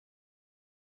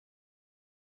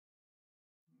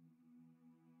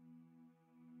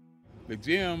The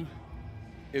gym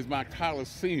is my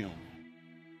coliseum.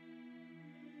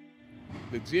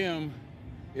 The gym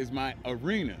is my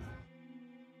arena.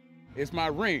 It's my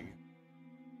ring.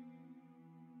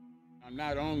 I'm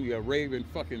not only a raving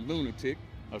fucking lunatic,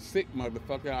 a sick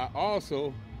motherfucker, I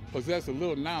also possess a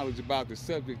little knowledge about the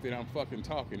subject that I'm fucking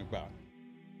talking about.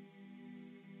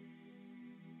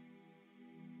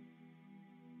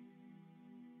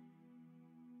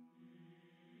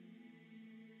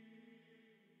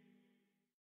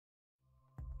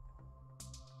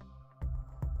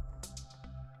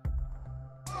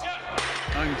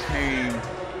 Unchain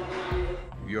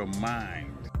your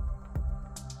mind.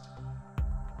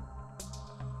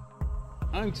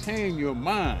 Unchain your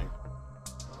mind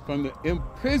from the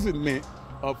imprisonment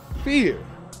of fear.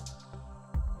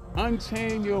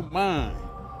 Unchain your mind.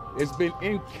 It's been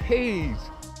encaged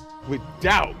with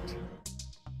doubt.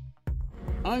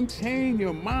 Unchain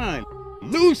your mind.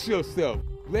 Loose yourself.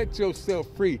 Let yourself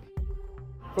free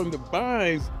from the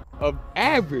binds of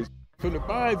average, from the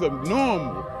binds of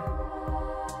normal.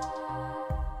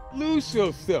 Loose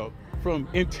yourself from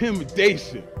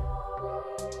intimidation.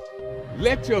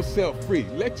 Let yourself free.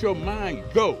 Let your mind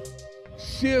go.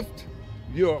 Shift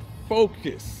your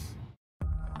focus.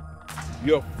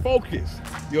 Your focus,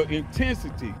 your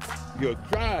intensity, your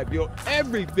drive, your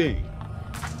everything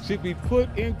should be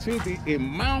put into the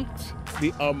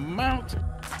amount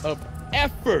of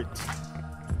effort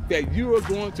that you are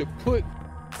going to put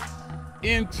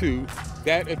into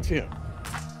that attempt.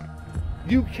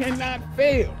 You cannot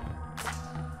fail.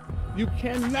 You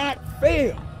cannot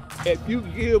fail if you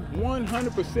give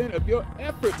 100% of your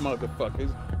effort,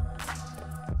 motherfuckers.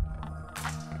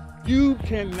 You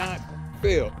cannot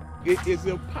fail. It is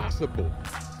impossible.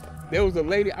 There was a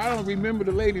lady, I don't remember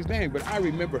the lady's name, but I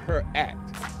remember her act.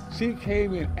 She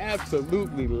came in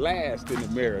absolutely last in the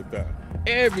marathon.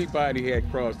 Everybody had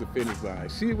crossed the finish line.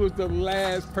 She was the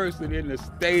last person in the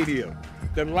stadium.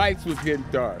 The lights was getting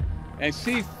dark. And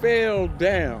she fell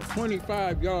down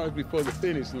 25 yards before the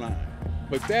finish line.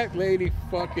 But that lady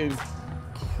fucking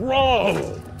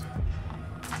crawled.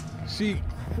 She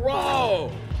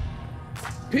crawled.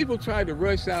 People tried to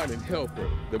rush out and help her.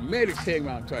 The medics came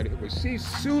out and tried to help her. She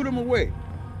shooed them away.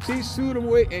 She shooed them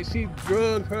away and she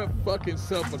drugged her fucking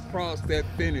self across that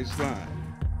finish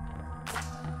line.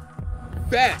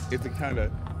 That is the kind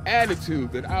of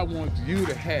attitude that I want you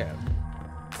to have.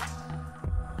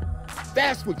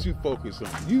 That's what you focus on.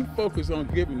 You focus on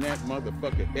giving that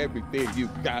motherfucker everything you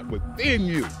got within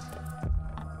you.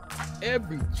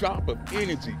 Every drop of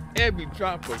energy, every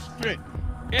drop of strength,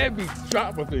 every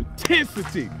drop of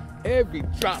intensity, every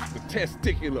drop of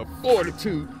testicular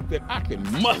fortitude that I can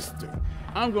muster.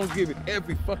 I'm gonna give it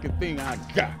every fucking thing I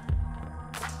got.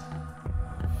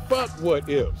 Fuck what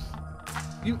ifs.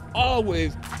 You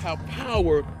always have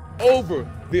power over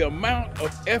the amount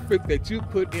of effort that you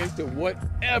put into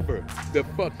whatever the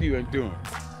fuck you are doing.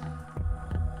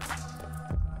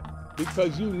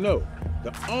 Because you know,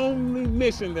 the only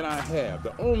mission that I have,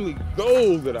 the only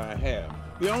goal that I have,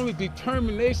 the only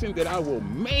determination that I will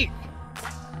make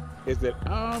is that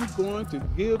I'm going to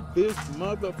give this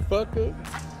motherfucker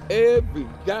every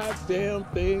goddamn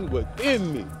thing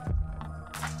within me.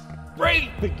 Break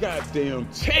the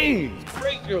goddamn chains.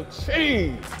 Break your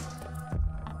chains.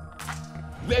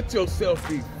 Let yourself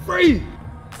be free.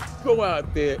 Go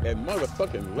out there and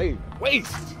motherfucking lay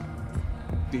waste.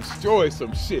 Destroy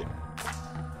some shit.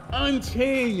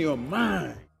 Unchain your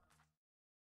mind.